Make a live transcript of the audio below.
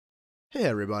Hey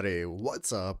everybody,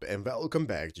 what's up and welcome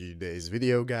back to today's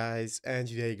video guys. And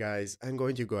today guys, I'm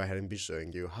going to go ahead and be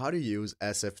showing you how to use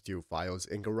Sf2 files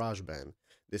in GarageBand.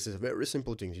 This is a very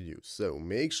simple thing to do, so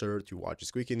make sure to watch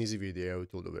this quick and easy video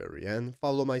till the very end,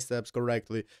 follow my steps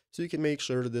correctly so you can make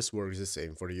sure this works the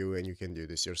same for you and you can do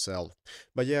this yourself.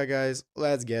 But yeah guys,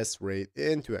 let's get straight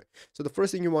into it. So the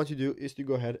first thing you want to do is to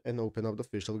go ahead and open up the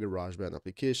official GarageBand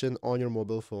application on your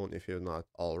mobile phone if you're not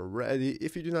already.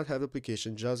 If you do not have the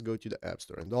application, just go to the App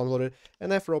Store and download it.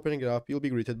 And after opening it up, you'll be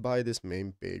greeted by this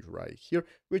main page right here,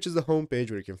 which is the home page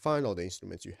where you can find all the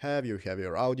instruments you have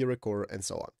your audio recorder, and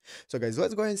so on. So guys,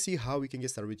 let's go ahead and see how we can get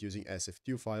started with using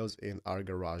Sf2 files in our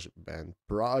GarageBand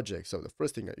project. So the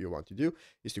first thing that you want to do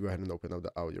is to go ahead and open up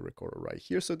the audio recorder right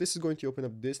here. So this is going to open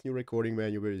up this new recording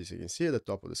menu where, as you can see at the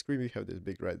top of the screen, we have this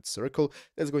big red circle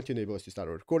that's going to enable us to start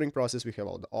a recording process. We have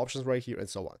all the options right here and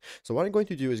so on. So what I'm going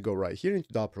to do is go right here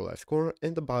into the upper left corner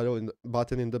and the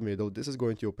button in the middle. This is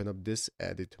going to open up this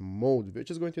edit mode, which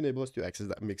is going to enable us to access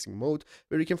that mixing mode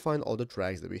where you can find all the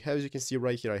tracks that we have. As you can see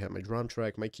right here, I have my drum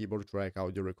track, my keyboard track,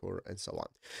 audio recorder, and so on.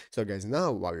 So guys,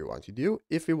 now what we want to do,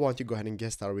 if we want to go ahead and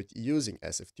get started with using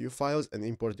Sf2 files and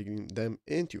importing them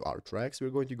into our tracks, we're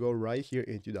going to go right here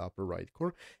into the upper right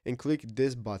corner and click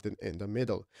this button in the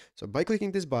middle. So by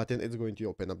clicking this button, it's going to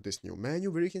open up this new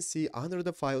menu where you can see under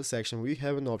the file section, we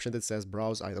have an option that says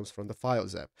browse items from the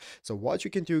files app. So what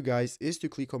you can do guys is to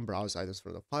click on browse items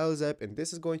from the files app, and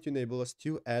this is going to enable us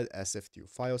to add Sf2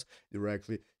 files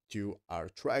directly to our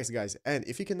tracks guys. And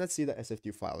if you cannot see the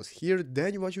Sf2 files here,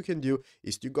 then what you can do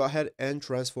is to go ahead and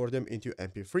transfer them into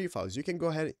MP3 files. You can go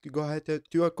ahead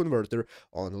to a converter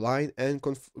online and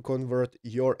convert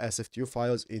your Sf2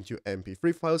 files into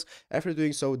MP3 files. After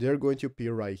doing so, they're going to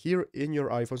appear right here in your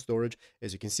iPhone storage.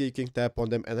 As you can see, you can tap on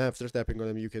them, and after tapping on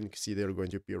them, you can see they're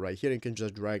going to appear right here. You can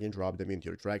just drag and drop them into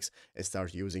your tracks and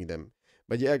start using them.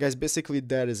 But yeah guys, basically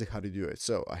that is how to do it.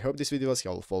 So I hope this video was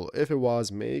helpful. If it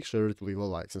was, make sure to leave a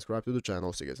like, subscribe to the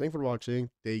channel. So guys, thanks for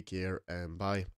watching, take care, and bye.